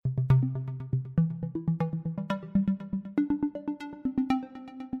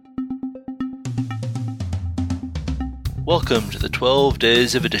Welcome to the 12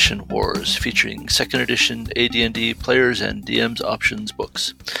 Days of Edition Wars, featuring 2nd edition AD&D players and DM's options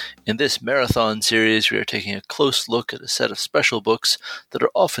books. In this marathon series, we are taking a close look at a set of special books that are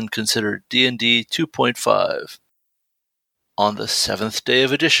often considered D&D 2.5. On the 7th day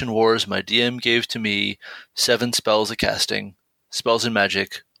of Edition Wars, my DM gave to me 7 Spells of Casting, Spells and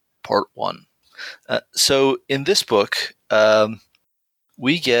Magic, Part 1. So in this book,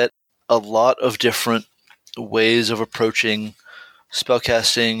 we get a lot of different ways of approaching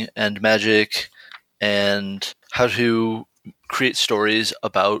spellcasting and magic and how to create stories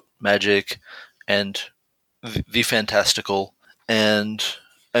about magic and the fantastical. And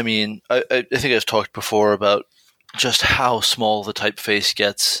I mean, I think I've talked before about just how small the typeface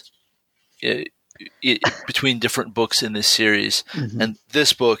gets between different books in this series. Mm-hmm. And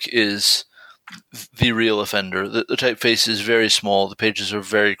this book is the real offender. The typeface is very small. The pages are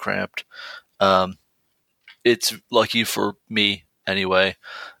very cramped. It's lucky for me, anyway,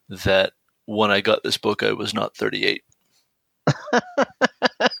 that when I got this book, I was not 38.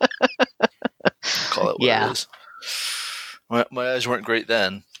 Call it what it is. My eyes weren't great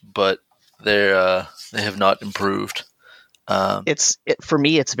then, but they have not improved. For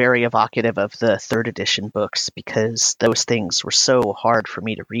me, it's very evocative of the 3rd edition books because those things were so hard for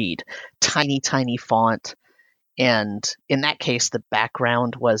me to read. Tiny, tiny font. And in that case, the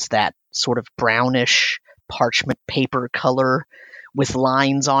background was that sort of brownish parchment paper color with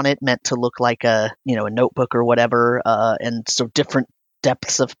lines on it meant to look like a notebook or whatever. And so different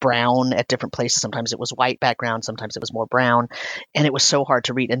depths of brown at different places. Sometimes it was white background, sometimes it was more brown. And it was so hard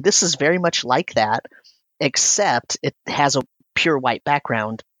to read. And this is very much like that, except it has a pure white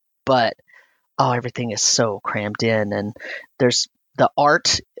background, but everything is so crammed in. And there's the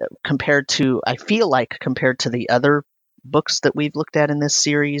art compared to the other books that we've looked at in this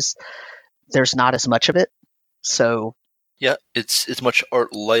series, there's not as much of it. So yeah, it's much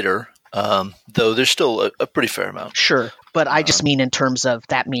art lighter, though there's still a pretty fair amount. Sure, but I just mean in terms of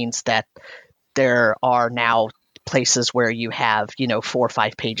that means that there are now places where you have 4 or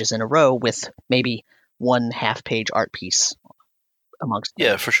 5 pages in a row with maybe 1 half-page art piece amongst them.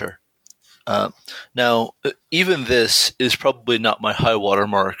 Yeah, for sure. Now, even this is probably not my high water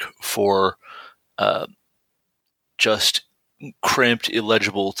mark for just cramped,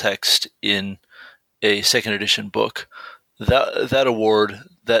 illegible text in a 2nd edition book. That award,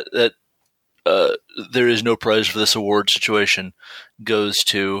 that there is no prize for this award situation, goes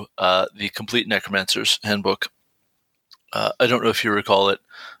to the Complete Necromancer's Handbook. I don't know if you recall it,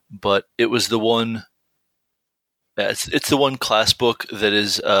 but it was the one. It's the one class book that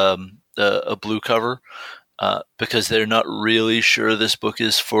is a blue cover, because they're not really sure this book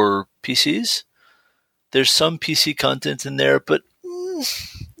is for PCs. There's some PC content in there, but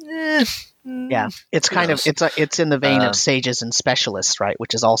yeah, it's kind of it's in the vein of Sages and Specialists, right?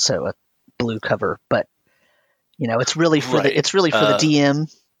 Which is also a blue cover, but it's really for the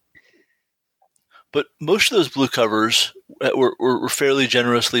DM. But most of those blue covers were fairly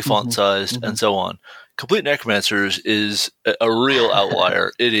generously font sized and so on. Complete Necromancers is a real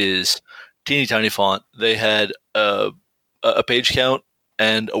outlier. It is teeny tiny font. They had a page count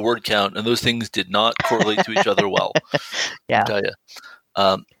and a word count, and those things did not correlate to each other well. Yeah. I tell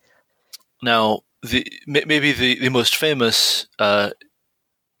you. Now, maybe the most famous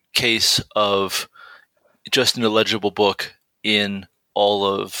case of just an illegible book in all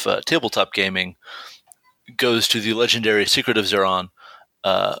of tabletop gaming goes to the legendary Secret of Zeron,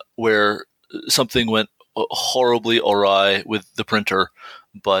 where something went horribly awry with the printer,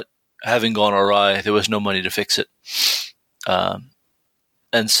 but having gone awry, there was no money to fix it.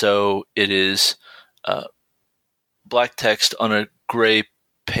 And so it is black text on a gray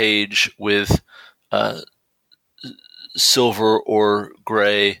page with silver or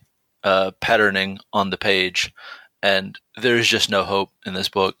gray patterning on the page, and there's just no hope in this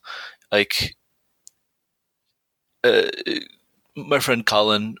book. Like, my friend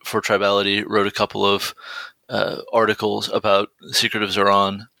Colin for Tribality wrote a couple of articles about the Secret of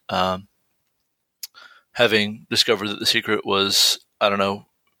Zeron, having discovered that the secret was, I don't know,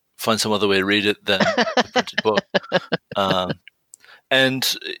 find some other way to read it than the printed book.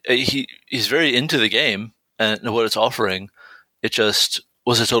 And he's very into the game and what it's offering. It just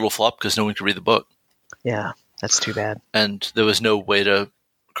was a total flop because no one could read the book. Yeah, that's too bad. And there was no way to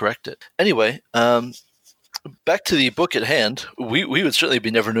correct it. Anyway, back to the book at hand. We would certainly be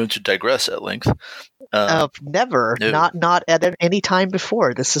never known to digress at length. Never. No. Not at any time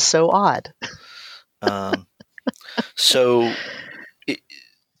before. This is so odd. So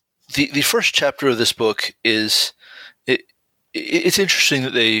the first chapter of this book is it's interesting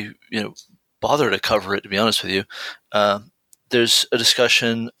that they bother to cover it, to be honest with you. There's a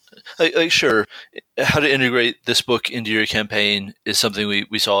discussion, sure, how to integrate this book into your campaign is something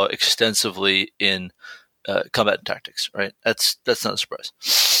we saw extensively in Combat and Tactics, right? That's not a surprise.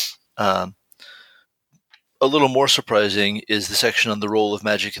 A little more surprising is the section on the role of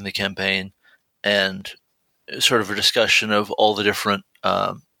magic in the campaign, and sort of a discussion of all the different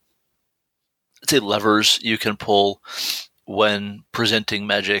say levers you can pull when presenting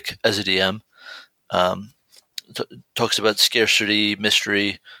magic as a DM. Talks about scarcity,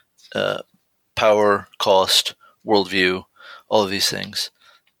 mystery, power, cost, worldview, all of these things.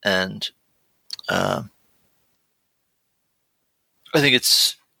 And I think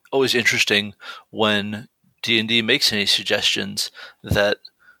it's always interesting when D&D makes any suggestions that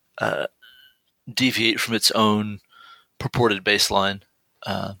deviate from its own purported baseline.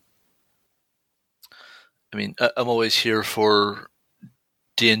 I mean, I'm always here for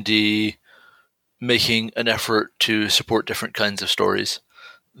D&D making an effort to support different kinds of stories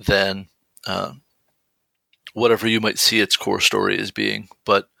than whatever you might see its core story as being.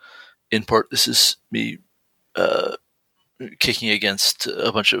 But in part, this is me kicking against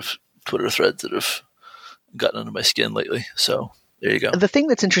a bunch of Twitter threads that have gotten under my skin lately. So there you go. The thing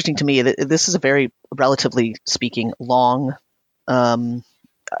that's interesting to me, this is a very, relatively speaking, long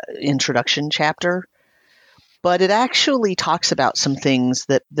introduction chapter, but it actually talks about some things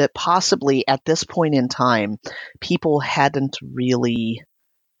that possibly at this point in time people hadn't really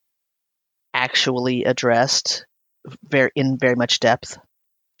actually addressed in very much depth.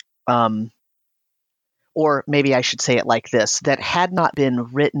 Or maybe I should say it like this, that had not been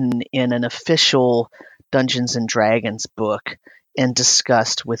written in an official Dungeons and Dragons book and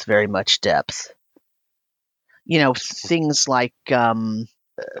discussed with very much depth. You know, things like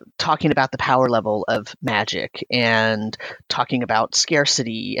talking about the power level of magic, and talking about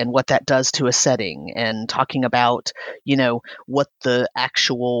scarcity and what that does to a setting, and talking about, you know, what the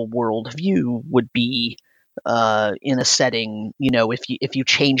actual worldview would be in a setting, you know, if you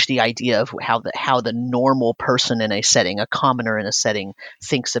change the idea of how the normal person in a setting, a commoner in a setting,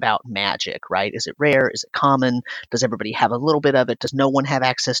 thinks about magic, right? Is it rare? Is it common? Does everybody have a little bit of it? Does no one have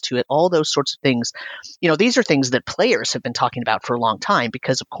access to it? All those sorts of things. You know, these are things that players have been talking about for a long time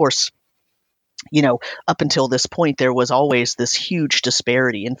because, of course, you know, up until this point, there was always this huge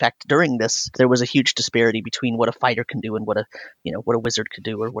disparity. In fact, during this, there was a huge disparity between what a fighter can do and what a wizard could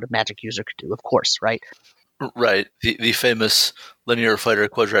do, or what a magic user could do, of course, right? Right, the famous linear fighter,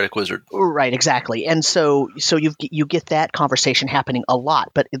 quadratic wizard. Right, exactly. And so you get that conversation happening a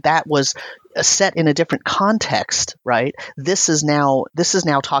lot, but that was set in a different context, right? This is now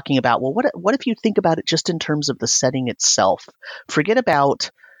talking about, well, what if you think about it just in terms of the setting itself? Forget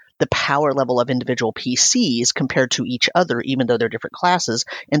about the power level of individual PCs compared to each other, even though they're different classes,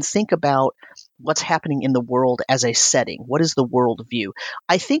 and think about what's happening in the world as a setting. What is the world view?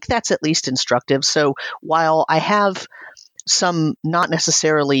 I think that's at least instructive. So while I have some not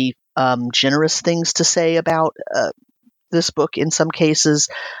necessarily generous things to say about this book in some cases,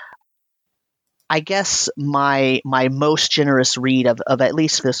 I guess my most generous read of at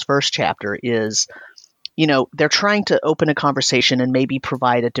least this first chapter is, you know, they're trying to open a conversation and maybe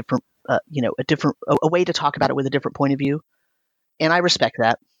provide a different, a way to talk about it with a different point of view. And I respect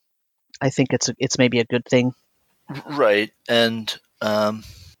that. I think it's maybe a good thing. Right. And I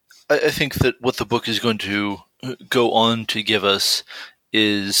think that what the book is going to go on to give us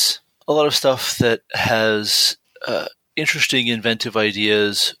is a lot of stuff that has interesting, inventive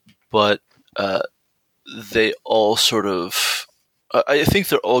ideas, but they all sort of, I think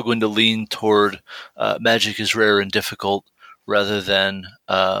they're all going to lean toward magic is rare and difficult rather than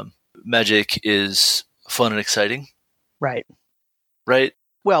magic is fun and exciting. Right. Right.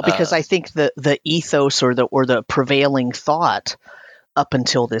 Well, because I think the ethos or the prevailing thought up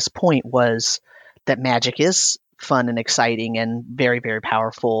until this point was that magic is fun and exciting and very, very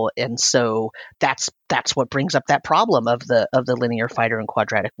powerful, and so that's what brings up that problem of the linear fighter and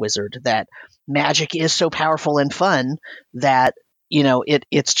quadratic wizard, that magic is so powerful and fun that, you know,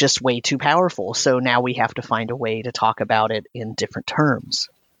 it's just way too powerful. So now we have to find a way to talk about it in different terms.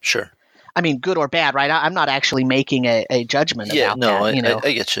 Sure. I mean, good or bad, right? I'm not actually making a judgment about that. Yeah, no,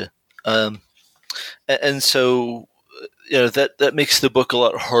 I get you. And so, you know, that makes the book a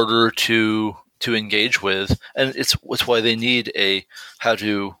lot harder to engage with, and it's why they need a how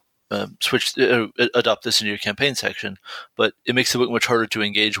to adopt this into your campaign section. But it makes the book much harder to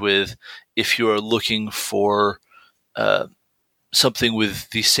engage with if you are looking for something with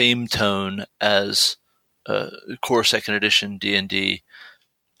the same tone as core second edition D&D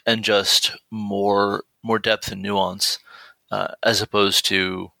and just more depth and nuance, as opposed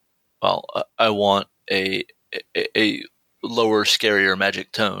to well, I want a lower, scarier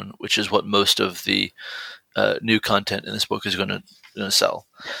magic tone, which is what most of the new content in this book is going to sell.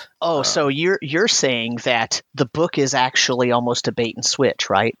 Oh, so you're saying that the book is actually almost a bait and switch,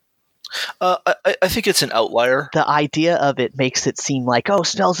 right? I think it's an outlier. The idea of it makes it seem like, oh,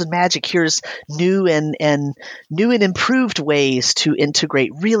 spells and magic, here's new and improved ways to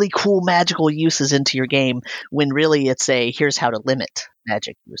integrate really cool magical uses into your game, when really it's here's how to limit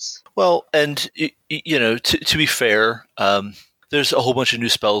magic use. Well, and to be fair, there's a whole bunch of new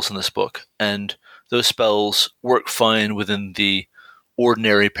spells in this book, and those spells work fine within the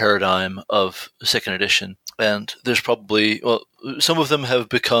ordinary paradigm of second edition. And there's probably, some of them have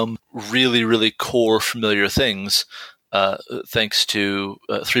become really, really core familiar things thanks to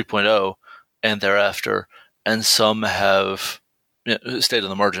 3.0 and thereafter, and some have stayed on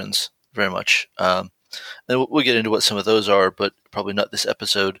the margins very much. And we'll get into what some of those are, but probably not this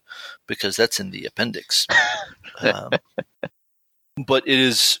episode, because that's in the appendix. But it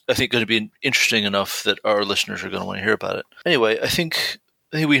is, I think, going to be interesting enough that our listeners are going to want to hear about it. Anyway, I think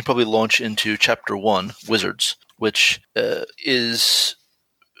we can probably launch into Chapter 1, Wizards, which is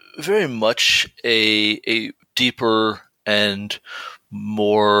very much a deeper and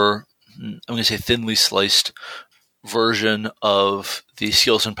more, I'm going to say, thinly sliced version of the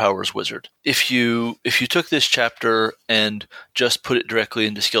Skills and Powers Wizard. If you took this chapter and just put it directly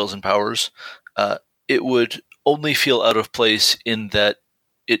into Skills and Powers, it would only feel out of place in that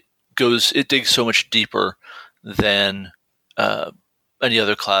it digs so much deeper than any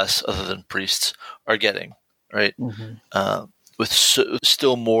other class other than priests are getting, right? Mm-hmm. With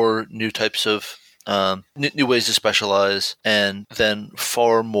still more new types of new ways to specialize, and then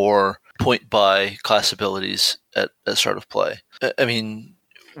far more point-buy class abilities at start of play. I mean,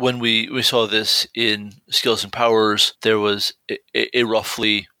 when we saw this in Skills and Powers, there was a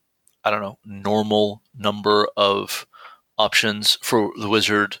roughly, normal number of options for the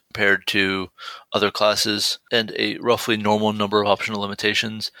wizard compared to other classes, and a roughly normal number of optional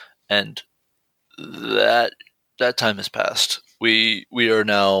limitations, and that time has passed. We are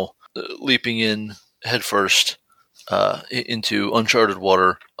now leaping in headfirst into uncharted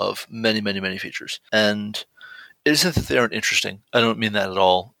water of many, many, many features. And it isn't that they aren't interesting. I don't mean that at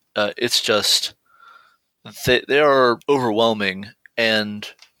all. It's just they are overwhelming, and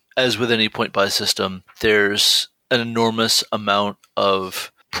as with any point-buy system, there's an enormous amount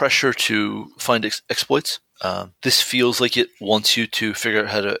of pressure to find exploits. This feels like it wants you to figure out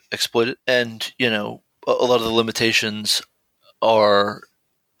how to exploit it. And, a lot of the limitations are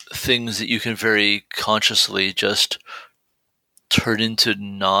things that you can very consciously just turn into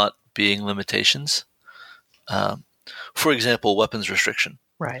not being limitations. For example, weapons restriction.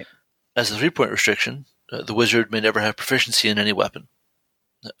 Right. As a 3-point restriction, the wizard may never have proficiency in any weapon.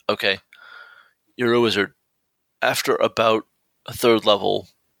 Okay. You're a wizard. After about a 3rd level,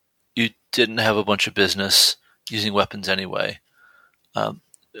 you didn't have a bunch of business using weapons anyway.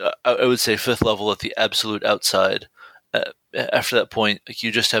 I would say 5th level at the absolute outside. After that point,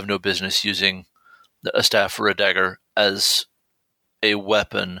 you just have no business using a staff or a dagger as a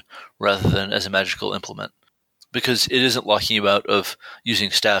weapon rather than as a magical implement, because it isn't locking you out of using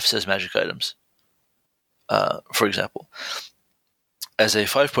staffs as magic items. For example, as a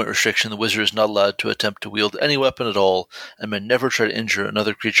 5-point restriction, the wizard is not allowed to attempt to wield any weapon at all and may never try to injure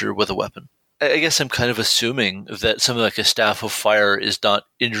another creature with a weapon. I guess I'm kind of assuming that something like a staff of fire is not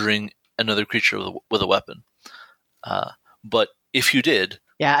injuring another creature with a weapon. But if you did...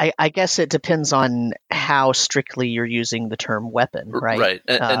 Yeah, I guess it depends on how strictly you're using the term weapon, right? Right.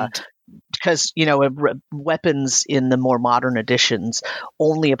 And because, weapons in the more modern editions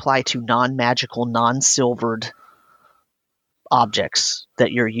only apply to non-magical, non-silvered objects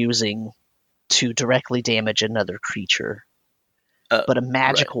that you're using to directly damage another creature. But a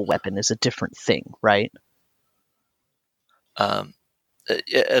magical weapon is a different thing, right?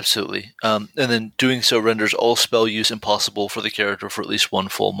 Yeah, absolutely. And then doing so renders all spell use impossible for the character for at least 1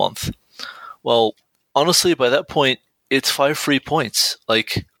 full month. Well, honestly, by that point, it's 5 free points.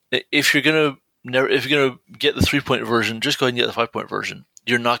 Like, if you're gonna get the 3-point version, just go ahead and get the 5-point version.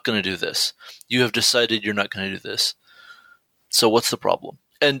 You're not going to do this. You have decided you're not going to do this. So what's the problem?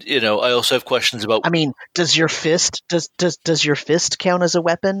 And I also have questions about. I mean, does your fist count as a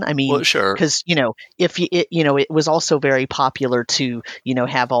weapon? I mean, well, sure, because if it was also very popular to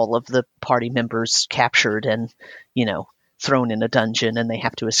have all of the party members captured and thrown in a dungeon and they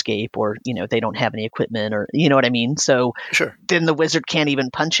have to escape, or they don't have any equipment, or what I mean. So sure, then the wizard can't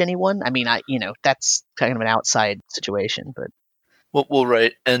even punch anyone. I mean, that's kind of an outside situation, but. Well,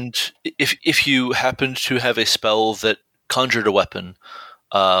 right, and if you happened to have a spell that conjured a weapon,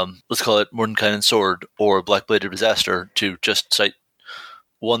 let's call it Mordenkainen's Sword or Black Bladed Disaster, to just cite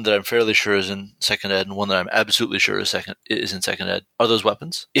one that I'm fairly sure is in second ed and one that I'm absolutely sure is in second ed. Are those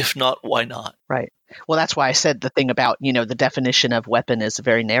weapons? If not, why not? Right. Well, that's why I said the thing about, the definition of weapon is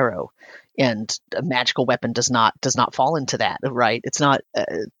very narrow, and a magical weapon does not fall into that, right? It's not.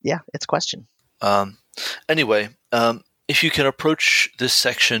 It's a question. Anyway, if you can approach this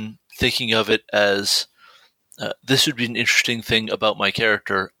section thinking of it as this would be an interesting thing about my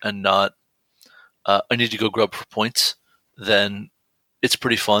character and not I need to go grub for points, then it's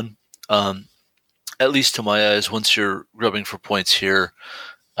pretty fun. At least to my eyes, once you're grubbing for points here,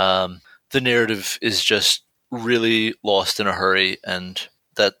 the narrative is just really lost in a hurry, and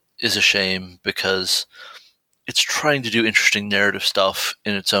that is a shame because it's trying to do interesting narrative stuff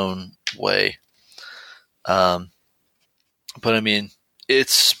in its own way. But I mean,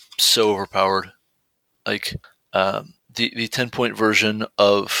 it's so overpowered. Like the 10-point version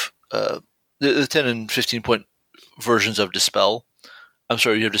of the 10 and 15-point versions of Dispel. I'm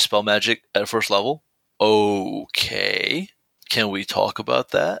sorry, you have Dispel Magic at first level? Okay. Can we talk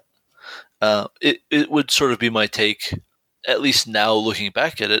about that? It would sort of be my take, at least now looking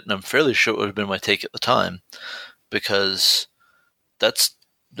back at it, and I'm fairly sure it would have been my take at the time, because that's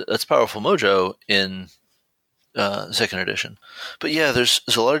powerful mojo in second edition. But yeah, there's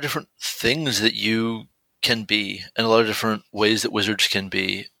a lot of different things that you can be, and a lot of different ways that wizards can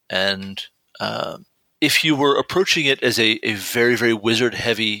be, and if you were approaching it as a very, very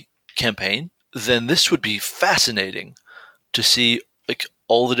wizard-heavy campaign, then this would be fascinating to see like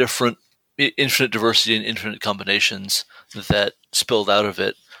all the different infinite diversity and infinite combinations that spilled out of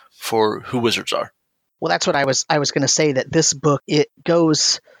it for who wizards are. Well, that's what I was going to say, that this book, it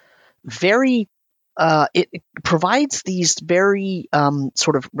goes very it provides these very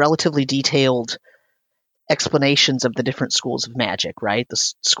sort of relatively detailed explanations of the different schools of magic, right? The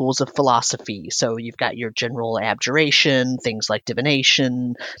schools of philosophy. So you've got your general abjuration, things like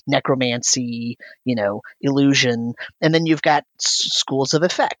divination, necromancy, illusion. And then you've got schools of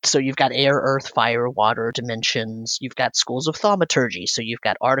effect. So you've got air, earth, fire, water, dimensions. You've got schools of thaumaturgy. So you've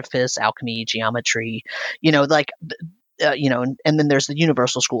got artifice, alchemy, geometry, and then there's the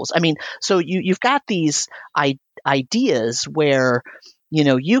universal schools. I mean, so you've got these ideas where,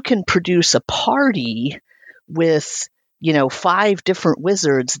 you can produce a party with, 5 different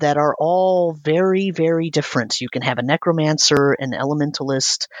wizards that are all very, very different. You can have a necromancer, an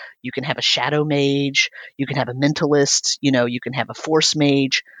elementalist, you can have a shadow mage, you can have a mentalist, you can have a force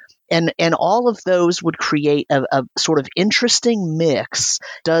mage. And all of those would create a sort of interesting mix.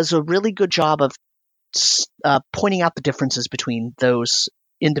 Does a really good job of pointing out the differences between those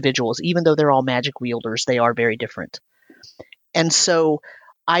individuals. Even though they're all magic wielders, they are very different. And so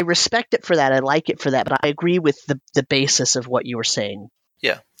I respect it for that. I like it for that, but I agree with the basis of what you were saying.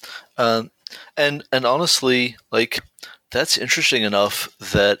 Yeah. And honestly, like, that's interesting enough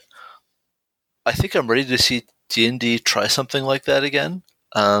that I think I'm ready to see D&D try something like that again.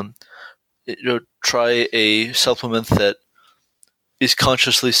 Try a supplement that is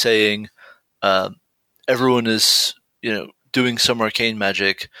consciously saying everyone is, doing some arcane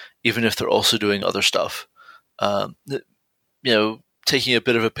magic, even if they're also doing other stuff. Taking a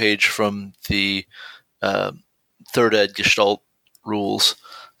bit of a page from the third ed Gestalt rules.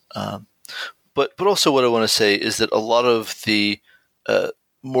 But also what I want to say is that a lot of the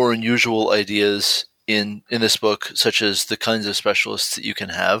more unusual ideas in this book, such as the kinds of specialists that you can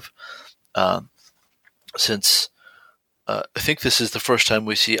have, since I think this is the first time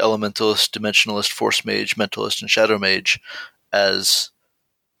we see Elementalist, Dimensionalist, Force Mage, Mentalist, and Shadow Mage as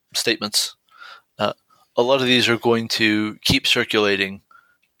statements. A lot of these are going to keep circulating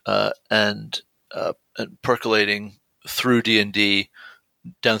and percolating through D&D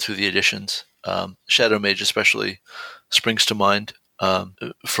down through the editions. Shadow Mage especially springs to mind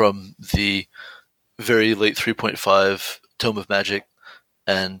from the very late 3.5 Tome of Magic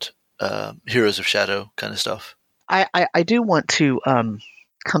and Heroes of Shadow kind of stuff. I do want to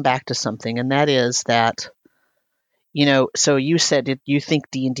come back to something, and that is that, so you said you think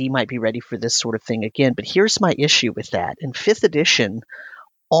D&D might be ready for this sort of thing again, but here's my issue with that. In 5th edition,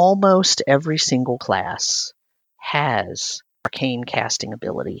 almost every single class has arcane casting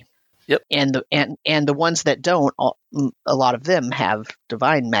ability. Yep. And the ones that don't, a lot of them have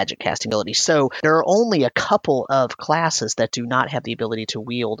divine magic casting ability. So there are only a couple of classes that do not have the ability to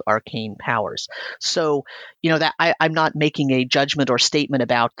wield arcane powers. So, that I'm not making a judgment or statement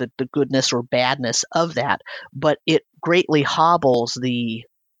about the goodness or badness of that, but it greatly hobbles the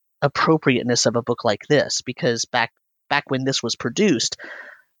appropriateness of a book like this, because back when this was produced,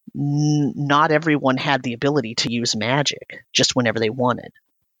 not everyone had the ability to use magic just whenever they wanted.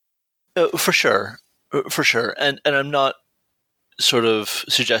 For sure. And I'm not sort of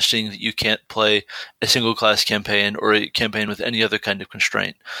suggesting that you can't play a single class campaign or a campaign with any other kind of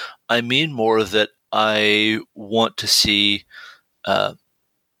constraint. I mean more that I want to see a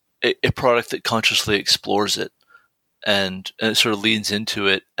product that consciously explores it and sort of leans into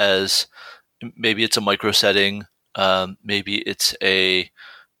it as maybe it's a micro setting, maybe it's a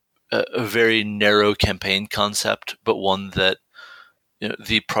very narrow campaign concept, but one that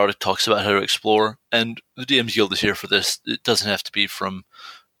the product talks about how to explore. And the DM's Guild is here for this. It doesn't have to be from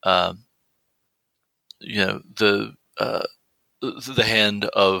the hand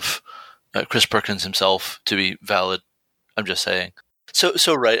of Chris Perkins himself to be valid. I'm just saying.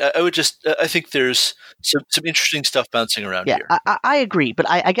 So right. I think there's some interesting stuff bouncing around here. I agree, but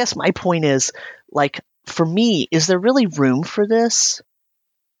I guess my point is, like, for me, is there really room for this?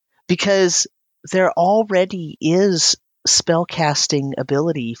 Because there already is spellcasting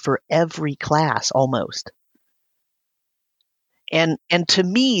ability for every class almost. And to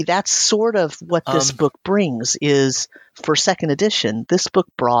me, that's sort of what this book brings. Is for second edition, this book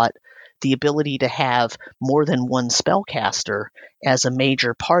brought the ability to have more than one spellcaster as a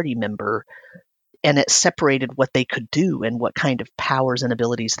major party member, and it separated what they could do and what kind of powers and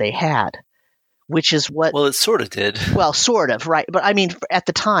abilities they had, which is what... Well, it sort of did. Well, sort of, right. But I mean, at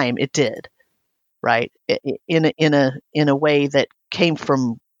the time, it did, right? In a way that came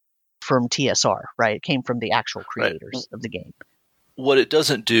from TSR, right? It came from the actual creators of the game. What it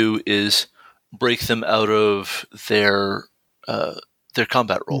doesn't do is break them out of their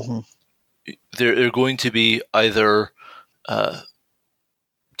combat role. Mm-hmm. They're going to be either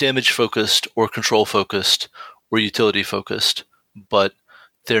damage focused or control focused or utility focused, but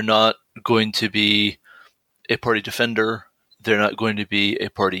they're not going to be a party defender. They're not going to be a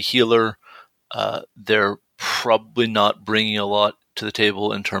party healer. They're probably not bringing a lot to the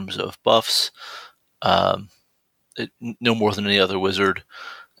table in terms of buffs. No more than any other wizard.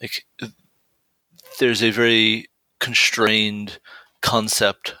 Like, there's a very constrained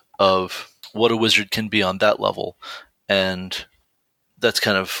concept of what a wizard can be on that level, and that's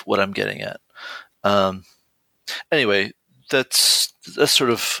kind of what I'm getting at. Anyway, that's sort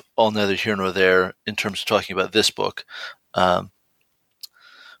of all neither here nor there in terms of talking about this book. But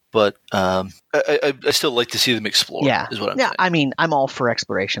I still like to see them explore. Yeah, is what I'm saying. I mean, I'm all for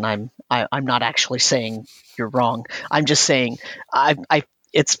exploration. I'm not actually saying you're wrong. I'm just saying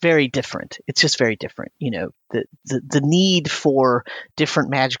it's very different. It's just very different. The need for different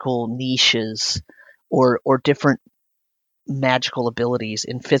magical niches or different magical abilities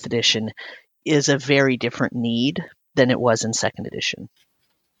in 5th edition is a very different need than it was in 2nd edition.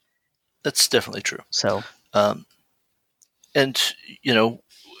 That's definitely true. So, and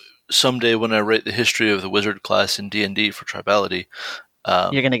someday when I write the history of the wizard class in D&D for Tribality,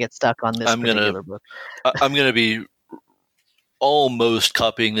 you're going to get stuck on this particular book. I'm going to be almost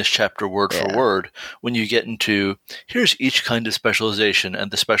copying this chapter word for word when you get into, here's each kind of specialization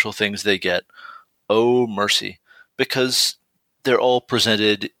and the special things they get. Oh, mercy. Because they're all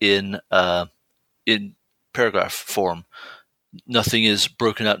presented in paragraph form. Nothing is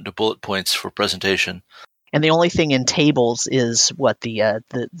broken out into bullet points for presentation. And the only thing in tables is what the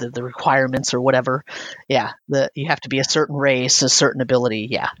requirements or whatever. Yeah, you have to be a certain race, a certain ability.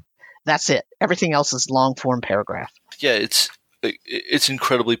 Yeah, that's it. Everything else is long form paragraph. Yeah, it's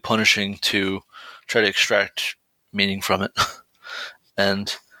incredibly punishing to try to extract meaning from it,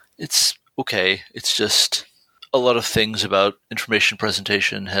 and it's okay. It's just a lot of things about information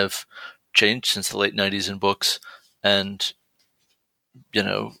presentation have changed since the late 90s in books, and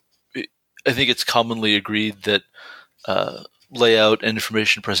I think it's commonly agreed that layout and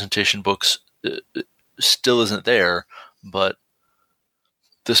information presentation books still isn't there, but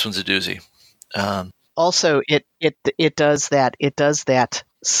this one's a doozy. Also, it does that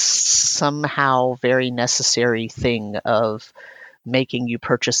somehow very necessary thing of making you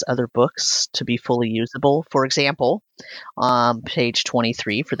purchase other books to be fully usable. For example, page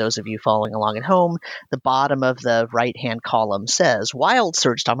 23, for those of you following along at home, the bottom of the right-hand column says, Wild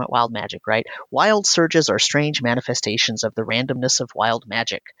Surge, talking about wild magic, right? Wild surges are strange manifestations of the randomness of wild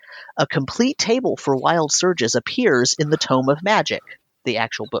magic. A complete table for wild surges appears in the Tome of Magic, the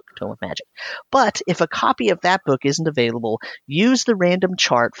actual book, Tome of Magic. But if a copy of that book isn't available, use the random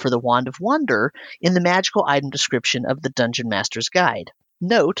chart for the Wand of Wonder in the magical item description of the Dungeon Master's Guide.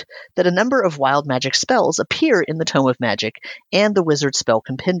 Note that a number of wild magic spells appear in the Tome of Magic and the Wizard Spell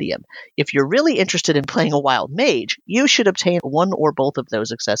Compendium. If you're really interested in playing a wild mage, you should obtain one or both of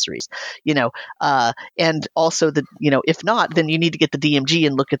those accessories. And also if not, then you need to get the DMG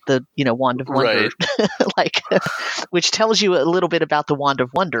and look at the Wand of Wonder, right. which tells you a little bit about the Wand of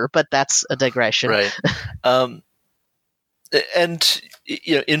Wonder, but that's a digression. Right. And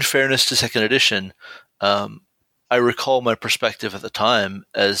in fairness to second edition, I recall my perspective at the time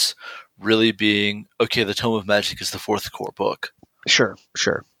as really being, okay, the Tome of Magic is the fourth core book. Sure.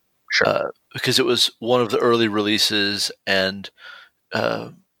 Because it was one of the early releases, and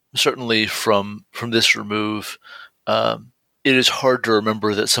certainly from this remove, it is hard to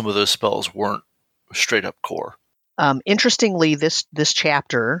remember that some of those spells weren't straight up core. Interestingly, this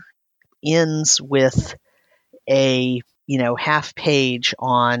chapter ends with a half page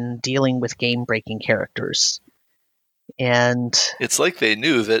on dealing with game-breaking characters. And it's like they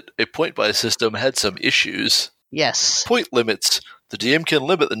knew that a point buy system had some issues. Yes. Point limits. The DM can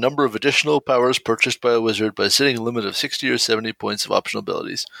limit the number of additional powers purchased by a wizard by setting a limit of 60 or 70 points of optional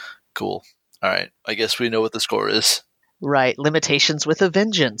abilities. Cool. All right. I guess we know what the score is. Right. Limitations with a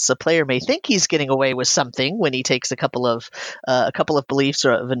vengeance. A player may think he's getting away with something when he takes a couple of beliefs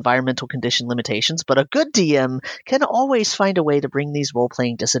or of environmental condition limitations, but a good DM can always find a way to bring these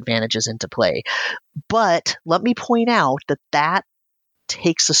role-playing disadvantages into play. But let me point out that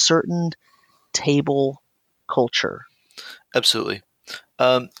takes a certain table culture. Absolutely.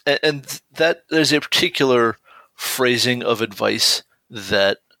 And that there's a particular phrasing of advice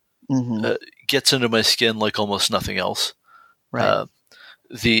that gets under my skin like almost nothing else. Right.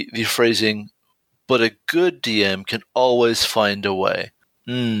 The phrasing, but a good DM can always find a way.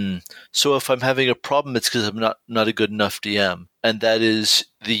 So if I'm having a problem, it's because I'm not a good enough DM. And that is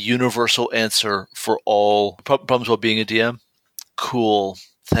the universal answer for all problems while being a DM? Cool.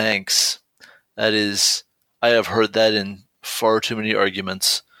 Thanks. That is, I have heard that in far too many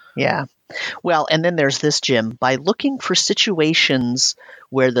arguments. Yeah. Well, and then there's this, Jim. By looking for situations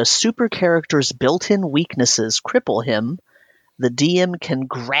where the super character's built-in weaknesses cripple him, the DM can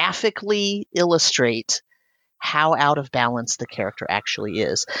graphically illustrate how out of balance the character actually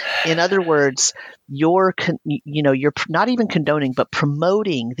is. In other words, you're not even condoning, but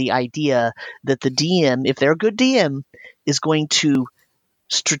promoting the idea that the DM, if they're a good DM, is going to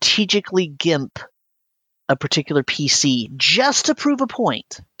strategically gimp a particular PC just to prove a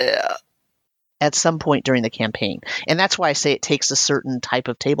point. Yeah. At some point during the campaign. And that's why I say it takes a certain type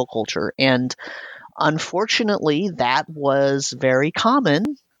of table culture. And unfortunately, that was very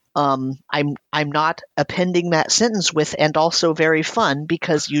common. I'm not appending that sentence with "and also very fun,"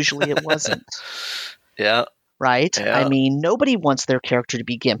 because usually it wasn't. Yeah. Right? Yeah. I mean, nobody wants their character to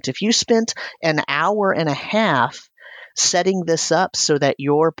be gimped. If you spent an hour and a half setting this up so that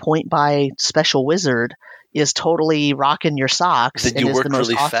your point buy special wizard is totally rocking your socks then and you is work the most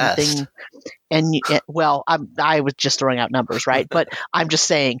really awesome fast. thing. And I was just throwing out numbers, right? But I'm just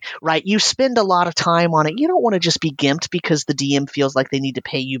saying, right? You spend a lot of time on it. You don't want to just be gimped because the DM feels like they need to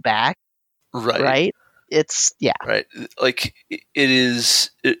pay you back, right? It's right. Like it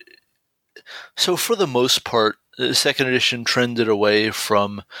is. So for the most part, the second edition trended away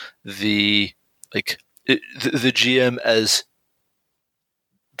from the GM as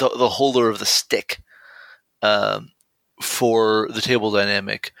the holder of the stick for the table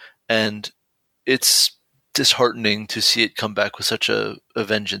dynamic, and it's disheartening to see it come back with such a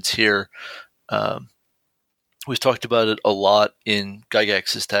vengeance here. We've talked about it a lot in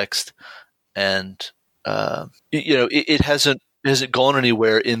Gygax's text, and it hasn't gone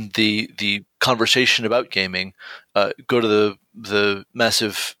anywhere in the conversation about gaming. Go to the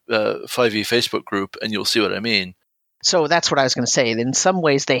massive 5e Facebook group, and you'll see what I mean. So that's what I was going to say. In some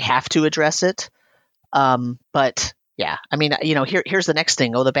ways, they have to address it, but. Yeah, I mean, here's the next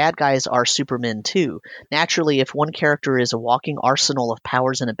thing. Oh, the bad guys are supermen too. Naturally, if one character is a walking arsenal of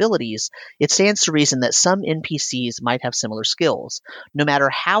powers and abilities, it stands to reason that some NPCs might have similar skills. No matter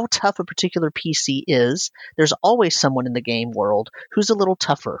how tough a particular PC is, there's always someone in the game world who's a little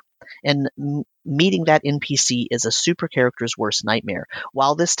tougher. And meeting that NPC is a super character's worst nightmare.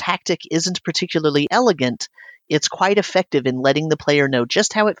 While this tactic isn't particularly elegant, it's quite effective in letting the player know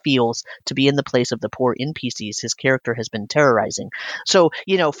just how it feels to be in the place of the poor NPCs his character has been terrorizing. So,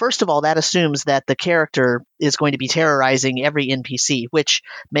 first of all, that assumes that the character is going to be terrorizing every NPC, which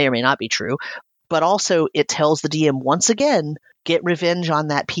may or may not be true. But also, it tells the DM once again, get revenge on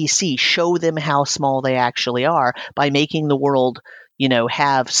that PC. Show them how small they actually are by making the world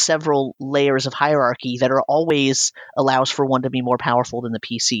have several layers of hierarchy that are always allows for one to be more powerful than the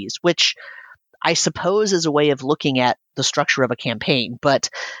PCs, which I suppose, is a way of looking at the structure of a campaign, but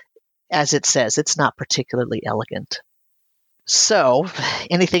as it says, it's not particularly elegant. So,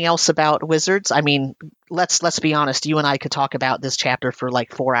 anything else about Wizards? I mean, let's be honest. You and I could talk about this chapter for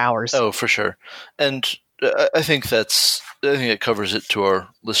like 4 hours. Oh, for sure. And I think it covers it to our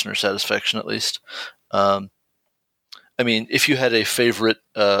listener satisfaction, at least. I mean, if you had a favorite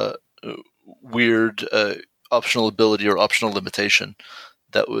weird optional ability or optional limitation,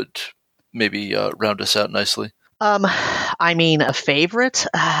 that would maybe round us out nicely. I mean, a favorite?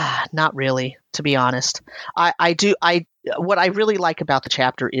 Not really, to be honest. What I really like about the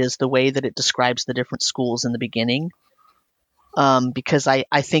chapter is the way that it describes the different schools in the beginning. Because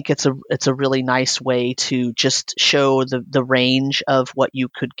I think it's a really nice way to just show the range of what you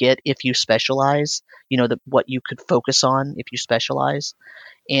could get if you specialize, what you could focus on if you specialize.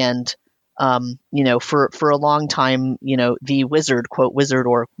 And, for a long time, the wizard, quote, wizard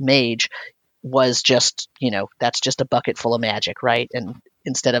or mage was just, that's just a bucket full of magic, right? And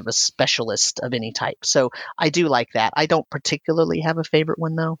instead of a specialist of any type. So I do like that. I don't particularly have a favorite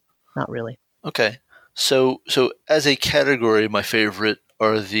one, though. Not really. Okay. So as a category, my favorite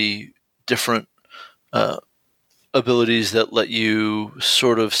are the different abilities that let you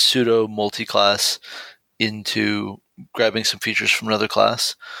sort of pseudo multi-class into grabbing some features from another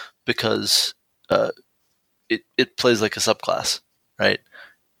class, because it plays like a subclass, right?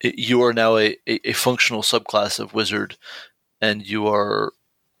 You are now a functional subclass of wizard, and you are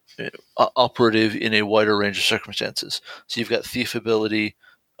operative in a wider range of circumstances. So you've got thief ability,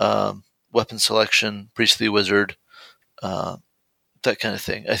 weapon selection, priestly wizard, that kind of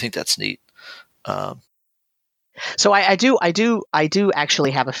thing. I think that's neat. So I do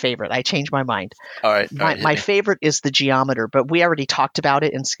actually have a favorite. I changed my mind. All right. My favorite is the geometer, but we already talked about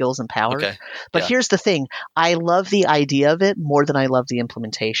it in skills and powers. Okay. But here's the thing. I love the idea of it more than I love the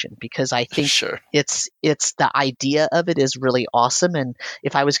implementation, because I think it's the idea of it is really awesome. And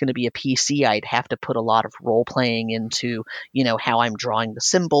if I was going to be a PC, I'd have to put a lot of role playing into, how I'm drawing the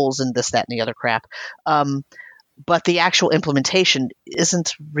symbols and this, that, and the other crap. But the actual implementation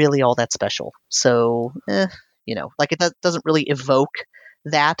isn't really all that special. So, like it doesn't really evoke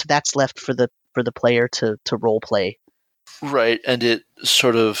that. That's left for the player to role play. Right, and it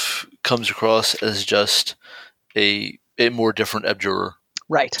sort of comes across as just a more different Abjurer.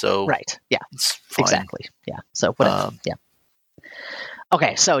 Right. So right. Yeah. It's fine. Exactly. Yeah. So whatever. Yeah.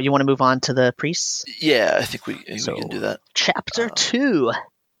 Okay, so you want to move on to the priests? Yeah, I think we can do that. Chapter 2.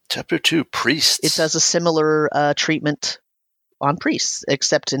 Chapter 2, priests. It does a similar treatment on priests,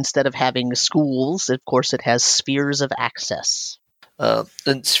 except instead of having schools, of course, it has spheres of access.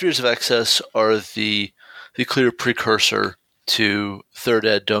 And spheres of access are the clear precursor to third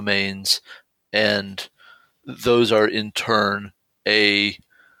ed domains, and those are in turn a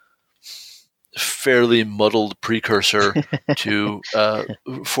fairly muddled precursor to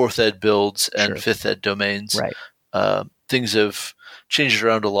fourth ed builds and fifth ed domains. Right. Things have changed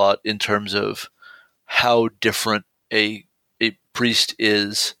around a lot in terms of how different a priest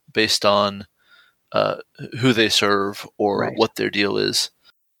is based on who they serve or what their deal is.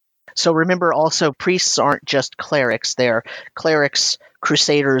 So remember also, priests aren't just clerics. They're clerics,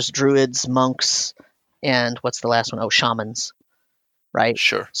 crusaders, druids, monks, and what's the last one? Oh, shamans. Right?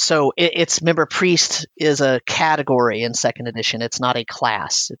 Sure. So remember, priest is a category in second edition. It's not a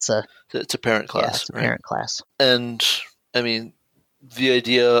class. It's a parent class. Yeah, it's a parent class. And, I mean, the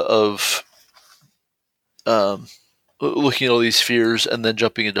idea of looking at all these spheres and then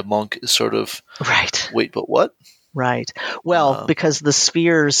jumping into monk is sort of right. Wait, but what? Right. Well, because the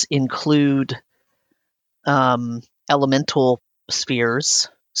spheres include elemental spheres,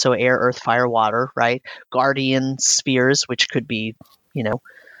 so air, earth, fire, water, right? Guardian spheres, which could be,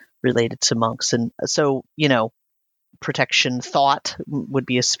 related to monks, and so protection, thought would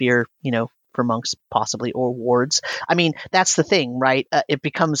be a sphere, for monks possibly, or wards. I mean, that's the thing, right? It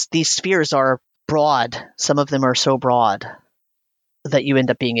becomes, these spheres are broad. Some of them are so broad that you end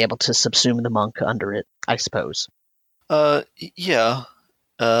up being able to subsume the monk under it, I suppose. Yeah.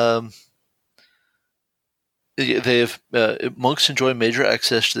 They have monks enjoy major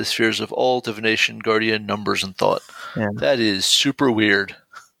access to the spheres of all, divination, guardian, numbers, and thought. Yeah. That is super weird.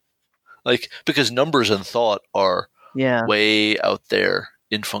 Because numbers and thought are way out there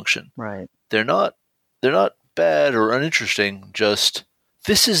in function. Right. They're not bad or uninteresting. Just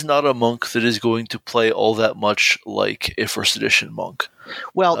this is not a monk that is going to play all that much like a first edition monk.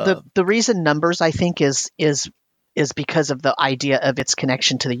 Well, the reason numbers, I think, is because of the idea of its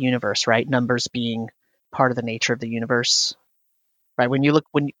connection to the universe, right? Numbers being part of the nature of the universe, right? When you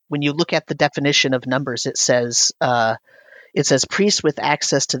look at the definition of numbers, it says It says priests with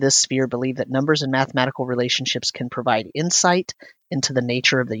access to this sphere believe that numbers and mathematical relationships can provide insight into the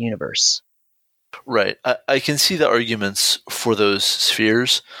nature of the universe. Right. I can see the arguments for those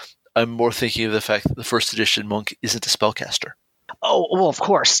spheres. I'm more thinking of the fact that the first edition monk isn't a spellcaster. Oh, well, of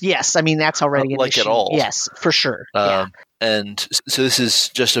course. Yes. I mean, that's already an issue. At all. Yes, for sure. Yeah. And so this is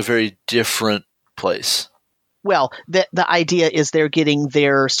just a very different place. Well, the idea is they're getting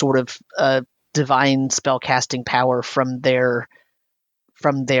their sort of divine spellcasting power from their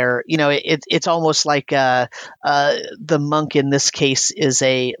it's almost like the monk in this case is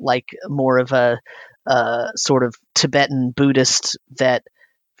a like more of a sort of Tibetan Buddhist that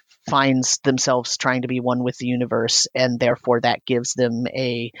finds themselves trying to be one with the universe, and therefore that gives them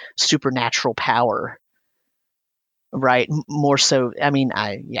a supernatural power. Right, more so. I mean,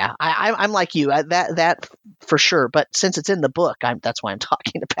 I'm like you. That for sure. But since it's in the book, that's why I'm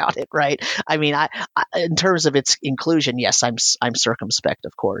talking about it. Right. I mean, I in terms of its inclusion, yes, I'm circumspect,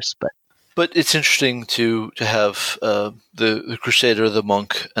 of course. But it's interesting to have the Crusader, the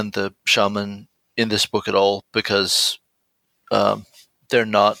monk, and the shaman in this book at all, because they're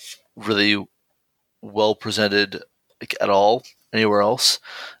not really well presented at all anywhere else.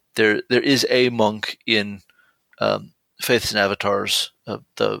 There is a monk in Faiths and Avatars,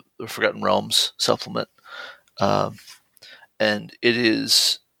 the Forgotten Realms supplement. And it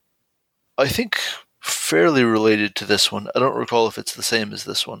is, I think, fairly related to this one. I don't recall if it's the same as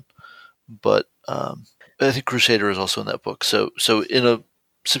this one, but I think Crusader is also in that book. So in a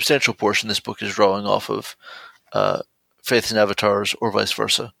substantial portion, this book is drawing off of Faiths and Avatars, or vice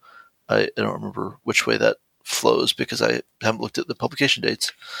versa. I don't remember which way that flows because I haven't looked at the publication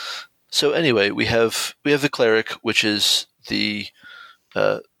dates. So anyway, we have the cleric, which is the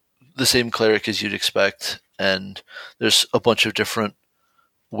same cleric as you'd expect, and there's a bunch of different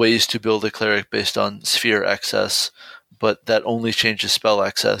ways to build a cleric based on sphere access, but that only changes spell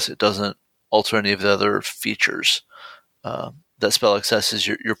access. It doesn't alter any of the other features. That spell access is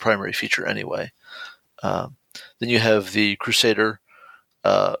your primary feature anyway. Then you have the Crusader,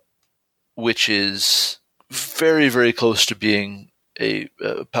 which is very, very close to being a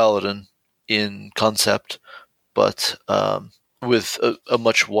paladin in concept, but with a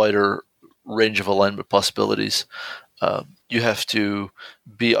much wider range of alignment possibilities. You have to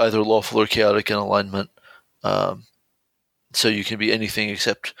be either lawful or chaotic in alignment, so you can be anything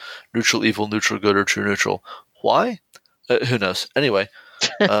except neutral evil, neutral good, or true neutral. Why? Who knows? Anyway.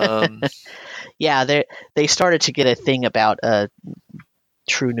 Yeah, they started to get a thing about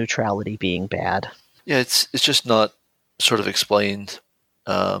true neutrality being bad. Yeah, it's just not sort of explained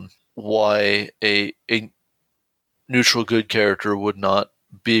why a neutral good character would not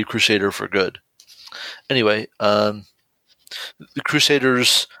be a Crusader for good. Anyway, the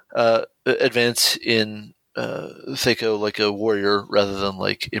Crusaders advance in Theco like a warrior rather than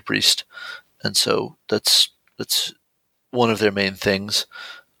like a priest, and so that's one of their main things.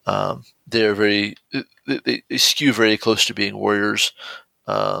 They skew very close to being warriors.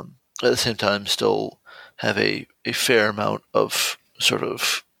 At the same time, still have a fair amount of sort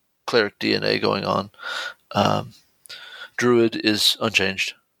of cleric DNA going on. Druid is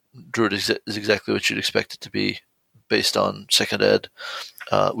unchanged. Druid is exactly what you'd expect it to be based on second ed.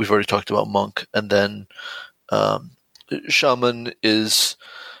 We've already talked about monk, and then shaman is,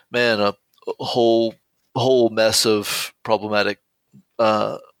 man, a whole mess of problematic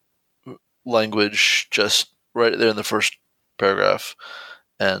language just right there in the first paragraph.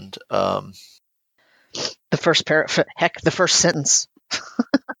 And the first the first sentence.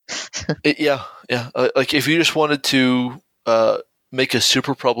 Yeah. Like if you just wanted to make a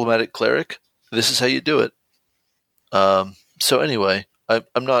super problematic cleric, this is how you do it. So anyway,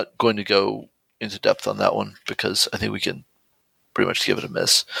 I'm not going to go into depth on that one because I think we can pretty much give it a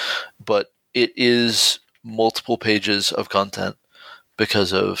miss. But it is multiple pages of content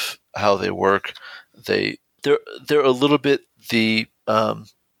because of how they work. They're a little bit the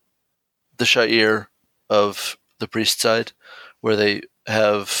Sha'ir of the priest side, where they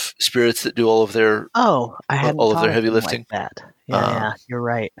have spirits that do all of their heavy lifting. Like that. Yeah, you're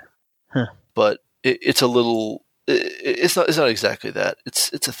right. Huh. But it's a little. It's not exactly that.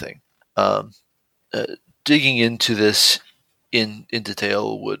 It's a thing. Digging into this in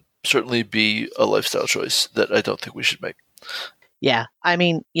detail would certainly be a lifestyle choice that I don't think we should make. Yeah, I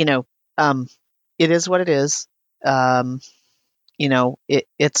mean, it is what it is.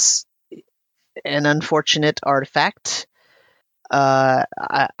 It's an unfortunate artifact.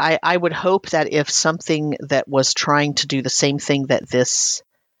 I would hope that if something that was trying to do the same thing that this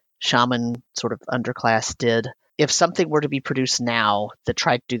shaman sort of underclass did, if something were to be produced now that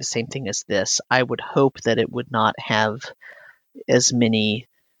tried to do the same thing as this, I would hope that it would not have as many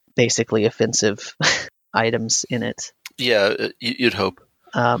basically offensive items in it. Yeah, you'd hope.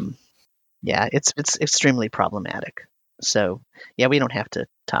 Yeah, it's extremely problematic. So yeah, we don't have to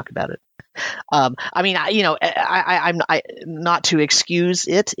talk about it. I mean, I'm not to excuse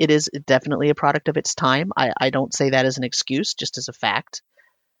it. It is definitely a product of its time. I don't say that as an excuse, just as a fact.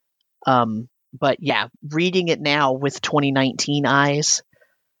 But yeah, reading it now with 2019 eyes,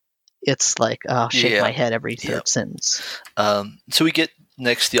 it's like shake my head every third sentence. So we get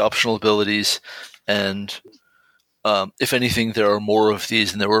next the optional abilities, and if anything, there are more of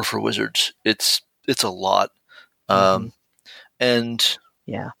these than there were for wizards. It's a lot, and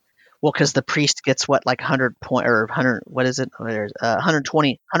yeah. Well, because the priest gets what, like 100 point or 100? What is it?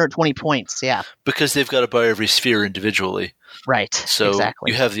 120 points. Yeah. Because they've got to buy every sphere individually. Right. So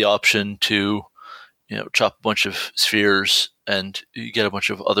exactly. You have the option to, chop a bunch of spheres and you get a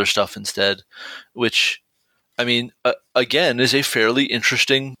bunch of other stuff instead, which, I mean, again, is a fairly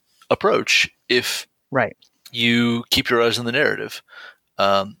interesting approach if you keep your eyes on the narrative.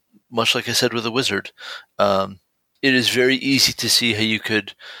 Much like I said with a wizard, it is very easy to see how you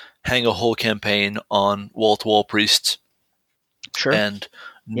could hang a whole campaign on wall-to-wall priests and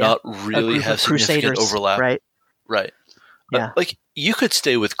not really have significant overlap. Right. Yeah. Like, you could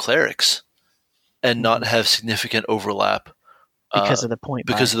stay with clerics and not have significant overlap because of the point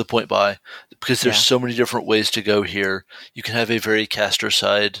buy. Because there's so many different ways to go here. You can have a very caster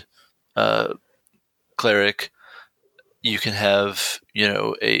side cleric. You can have,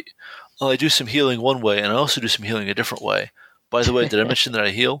 I do some healing one way and I also do some healing a different way. By the way, did I mention that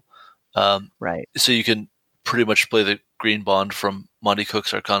I heal? Right. So you can pretty much play the Green Bond from Monty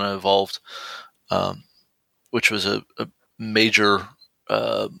Cook's Arcana Evolved, which was a major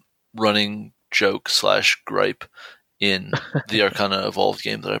running joke / gripe in the Arcana Evolved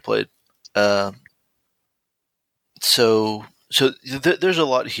game that I played. So there's a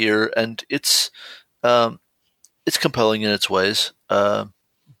lot here, and it's compelling in its ways.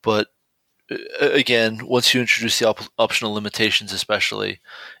 But again, once you introduce the optional limitations, especially,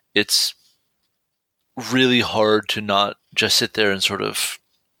 it's really hard to not just sit there and sort of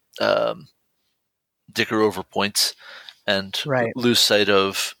dicker over points and lose sight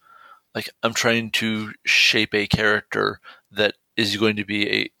of, like, I'm trying to shape a character that is going to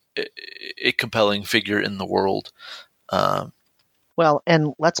be a compelling figure in the world. Well,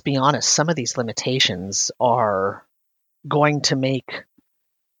 and let's be honest, some of these limitations are going to make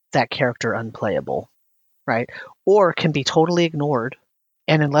that character unplayable, right? Or can be totally ignored,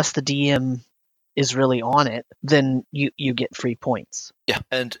 and unless the DM is really on it, then you get free points. Yeah,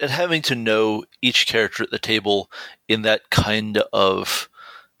 and having to know each character at the table in that kind of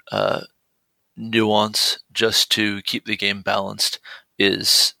nuance just to keep the game balanced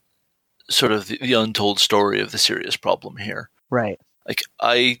is sort of the untold story of the serious problem here. Right. Like,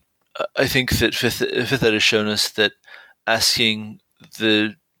 I think that Fifth Ed has shown us that asking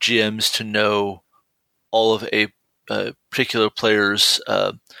the GMs to know all of a particular player's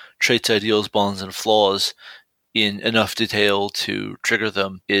traits, ideals, bonds, and flaws in enough detail to trigger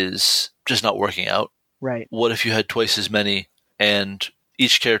them is just not working out. Right. What if you had twice as many and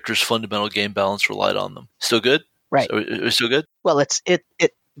each character's fundamental game balance relied on them? Still good? Right. It was still good? Well,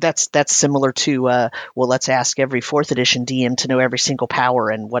 that's similar to let's ask every 4th edition DM to know every single power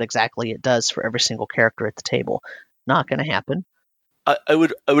and what exactly it does for every single character at the table. Not going to happen. I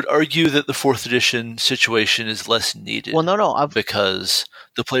would argue that the 4th edition situation is less needed. Well, no, because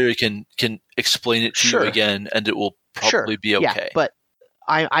the player can explain it to you again, and it will probably be okay. Yeah, but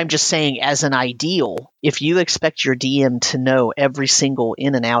I'm just saying, as an ideal, if you expect your DM to know every single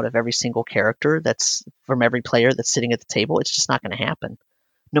in and out of every single character that's from every player that's sitting at the table, it's just not going to happen,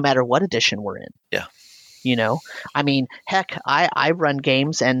 no matter what edition we're in. Yeah. I mean, heck, I run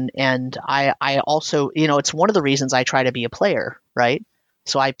games and I also, it's one of the reasons I try to be a player, right?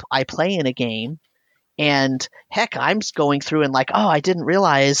 So I play in a game, and heck, I'm going through and like, oh, I didn't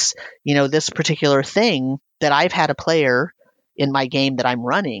realize, this particular thing that I've had a player in my game that I'm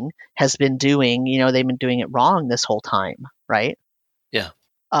running has been doing, they've been doing it wrong this whole time, right? Yeah.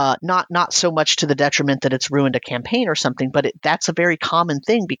 Not so much to the detriment that it's ruined a campaign or something, but that's a very common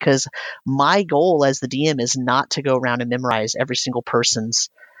thing, because my goal as the DM is not to go around and memorize every single person's,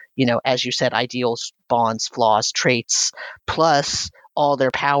 as you said, ideals, bonds, flaws, traits, plus all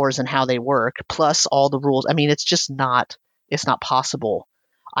their powers and how they work, plus all the rules. I mean, it's not possible.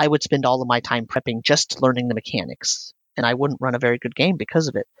 I would spend all of my time prepping just learning the mechanics, and I wouldn't run a very good game because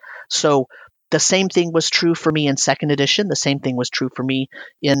of it. So the same thing was true for me in 2nd edition. The same thing was true for me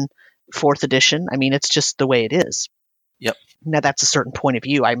in 4th edition. I mean, it's just the way it is. Yep. Now, that's a certain point of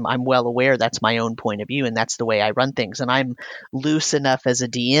view. I'm well aware that's my own point of view, and that's the way I run things. And I'm loose enough as a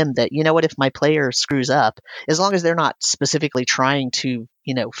DM that, you know what, if my player screws up, as long as they're not specifically trying to,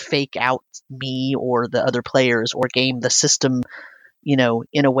 fake out me or the other players or game the system,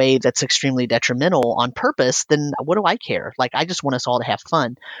 in a way that's extremely detrimental on purpose, then what do I care? Like, I just want us all to have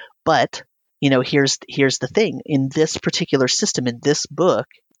fun. But, here's the thing. In this particular system, in this book,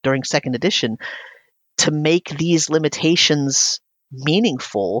 during second edition, to make these limitations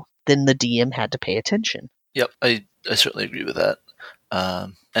meaningful, then the DM had to pay attention. Yep, I certainly agree with that.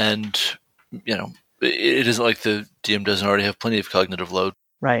 And, it isn't like the DM doesn't already have plenty of cognitive load.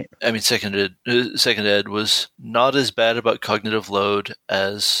 Right. I mean, second ed was not as bad about cognitive load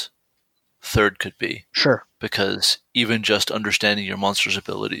as third could be. Sure. Because even just understanding your monster's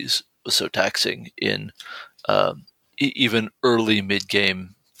abilities was so taxing in even early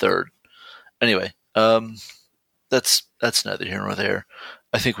mid-game third. Anyway, that's neither here nor there.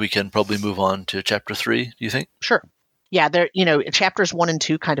 I think we can probably move on to chapter 3. Do you think? Sure. Yeah, chapters 1 and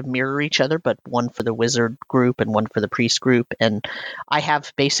 2 kind of mirror each other, but one for the wizard group and one for the priest group. And I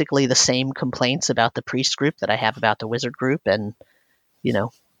have basically the same complaints about the priest group that I have about the wizard group. And, there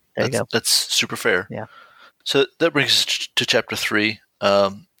you go. That's super fair. Yeah. So that brings us to chapter 3,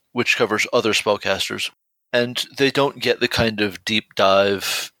 which covers other spellcasters. And they don't get the kind of deep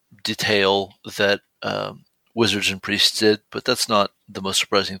dive detail that wizards and priests did, but that's not the most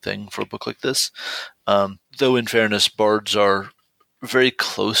surprising thing for a book like this. Though in fairness, bards are very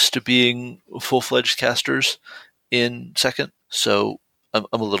close to being full-fledged casters in second, so I'm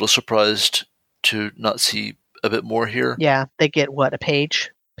a little surprised to not see a bit more here. Yeah, they get a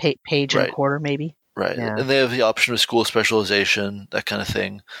page Right. and a quarter maybe. Right, Yeah. And they have the option of school specialization, that kind of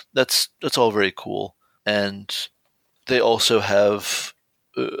thing. That's all very cool, and they also have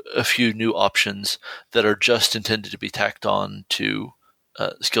a few new options that are just intended to be tacked on to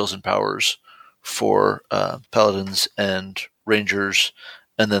skills and powers for paladins and rangers,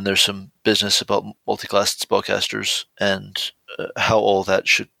 and then there's some business about multi-classed spellcasters and how all that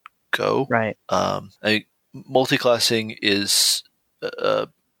should go. Right. Multi-classing is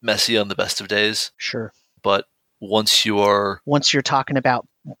messy on the best of days. Sure. But once you're talking about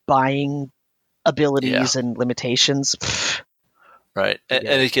buying abilities and limitations, right, and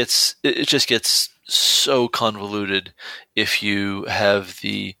it just gets so convoluted if you have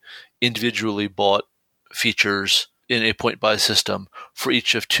the individually bought features in a point buy system for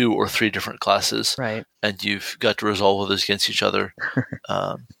each of 2 or 3 different classes, right? And you've got to resolve all those against each other.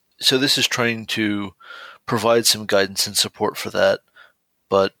 So this is trying to provide some guidance and support for that,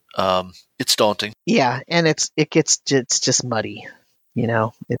 but it's daunting. Yeah, and it's just muddy.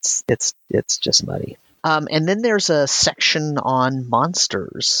 It's just muddy. And then there's a section on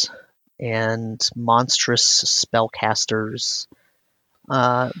monsters and monstrous spellcasters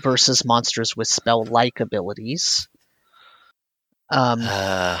versus monsters with spell-like abilities.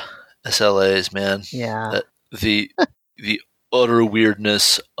 SLAs, man. Yeah. The utter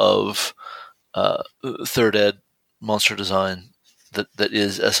weirdness of third ed monster design that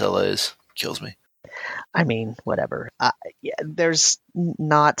is SLAs kills me. I mean, whatever. There's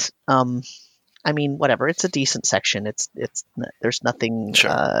not. Whatever. It's a decent section. It's there's nothing.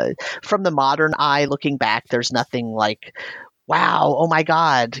 Sure. From the modern eye looking back, there's nothing like, wow, oh my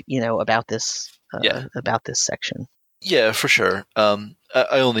god, about this. About this section. Yeah, for sure. I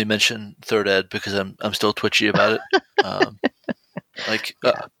only mention third ed because I'm still twitchy about it.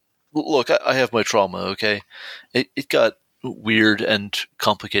 Look, I have my trauma. Okay, it got weird and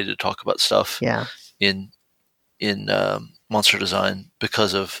complicated to talk about stuff. Yeah. In monster design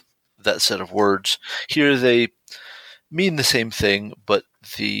because of that set of words. Here they mean the same thing, but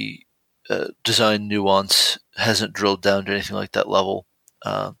the design nuance hasn't drilled down to anything like that level.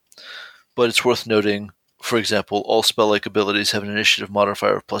 But it's worth noting, for example, all spell-like abilities have an initiative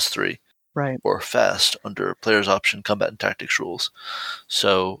modifier of +3. Right. Or fast under player's option combat and tactics rules.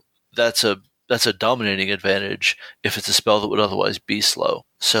 So that's a dominating advantage if it's a spell that would otherwise be slow.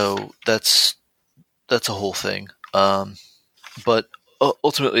 So that's a whole thing. But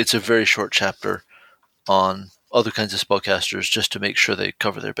ultimately, it's a very short chapter on other kinds of spellcasters just to make sure they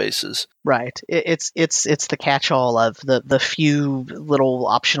cover their bases. Right. It's the catch-all of the few little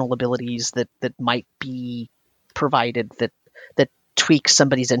optional abilities that might be provided that tweak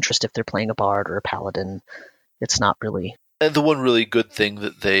somebody's interest if they're playing a bard or a paladin. It's not really. And the one really good thing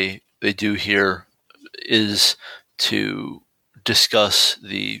that they do here is to discuss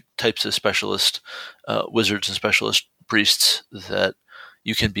the types of specialist wizards and specialist priests that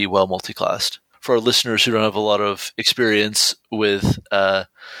you can be well multiclassed. For our listeners who don't have a lot of experience with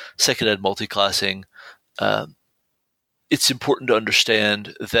second ed multiclassing, it's important to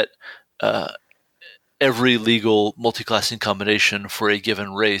understand that every legal multi-classing combination for a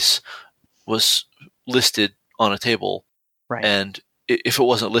given race was listed on a table. Right. And if it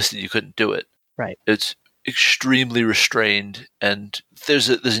wasn't listed, you couldn't do it. Right. It's extremely restrained, and there's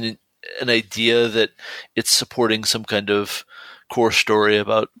an idea that it's supporting some kind of core story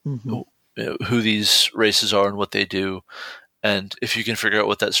about who these races are and what they do. And if you can figure out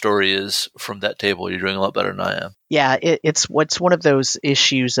what that story is from that table, you're doing a lot better than I am. Yeah, it's one of those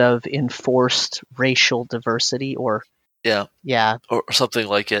issues of enforced racial diversity, or or something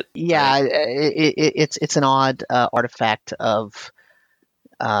like it. Yeah, right? It's an odd artifact of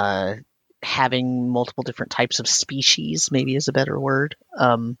having multiple different types of species. Maybe is a better word.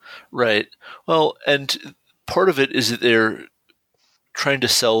 Right. Well, and part of it is that they're trying to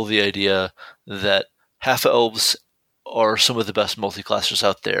sell the idea that half-elves are some of the best multiclassers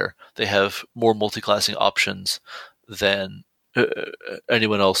out there. They have more multiclassing options than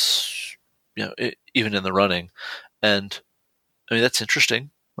anyone else, even in the running. And I mean, that's interesting.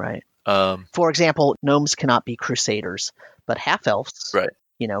 Right. For example, gnomes cannot be crusaders, but half-elves, right,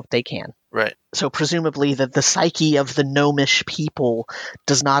 they can. Right. So presumably the psyche of the gnomish people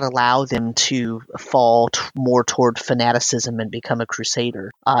does not allow them to fall more toward fanaticism and become a crusader.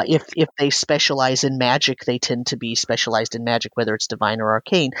 If they specialize in magic, they tend to be specialized in magic, whether it's divine or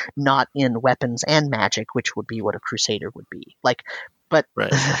arcane, not in weapons and magic, which would be what a crusader would be. But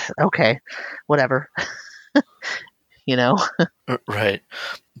right. Okay, whatever. Right.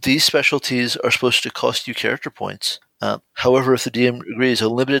 These specialties are supposed to cost you character points. However, if the DM agrees, a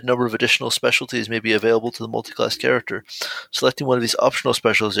limited number of additional specialties may be available to the multiclass character. Selecting one of these optional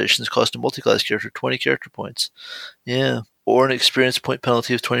specializations costs a multiclass character 20 character points. Yeah. Or an experience point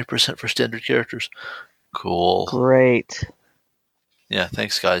penalty of 20% for standard characters. Cool. Great. Yeah,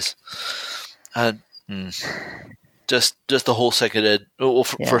 thanks, guys. Just the whole second ed,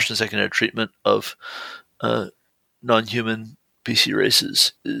 first and second ed treatment of non-human PC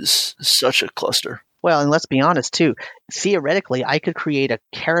races is such a cluster. Well, and let's be honest, too. Theoretically, I could create a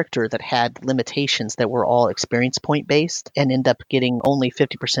character that had limitations that were all experience point based and end up getting only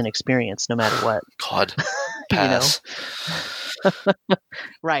 50% experience no matter what. God, pass.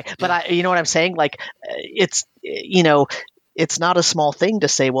 Right. Yeah. But you know what I'm saying? It's not a small thing to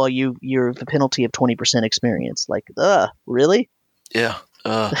say, well, you're the penalty of 20% experience. Really? Yeah.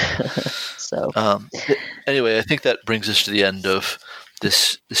 So anyway, I think that brings us to the end of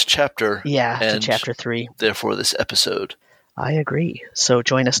this chapter. Yeah, to chapter 3. Therefore, this episode. I agree. So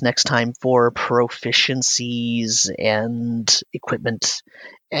join us next time for proficiencies and equipment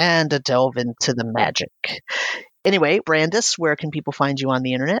and a delve into the magic. Anyway, Brandis, where can people find you on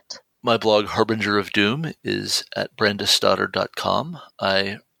the internet? My blog, Harbinger of Doom, is at brandisstoddard.com.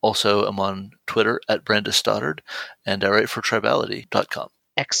 I also am on Twitter at brandisstoddard, and I write for tribality.com.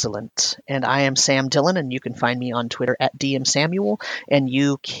 Excellent. And I am Sam Dillon, and you can find me on Twitter at DMSamuel, and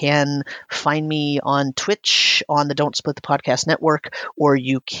you can find me on Twitch on the Don't Split the Podcast Network, or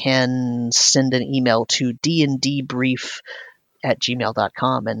you can send an email to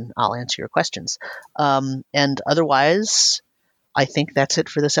dndbrief@gmail.com, and I'll answer your questions. And otherwise, I think that's it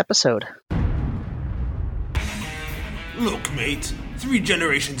for this episode. Look, mate, 3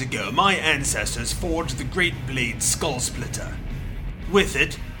 generations ago, my ancestors forged the Great Blade Skullsplitter. With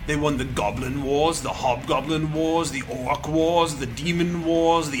it, they won the Goblin Wars, the Hobgoblin Wars, the Orc Wars, the Demon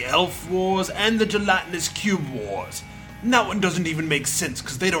Wars, the Elf Wars, and the Gelatinous Cube Wars. And that one doesn't even make sense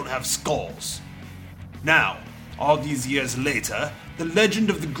because they don't have skulls. Now, all these years later, the legend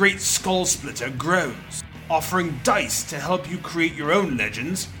of the Great Skullsplitter grows. Offering dice to help you create your own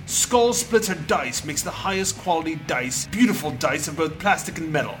legends, Skullsplitter Dice makes the highest quality dice, beautiful dice of both plastic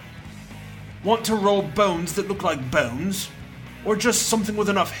and metal. Want to roll bones that look like bones? Or just something with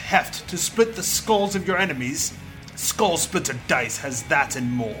enough heft to split the skulls of your enemies? Skullsplitter Dice has that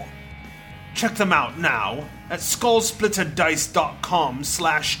and more. Check them out now at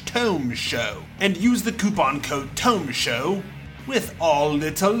skullsplitterdice.com/tomeshow and use the coupon code TOMESHOW with all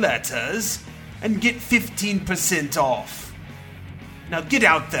little letters and get 15% off. Now get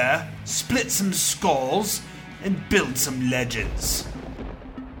out there, split some skulls, and build some legends.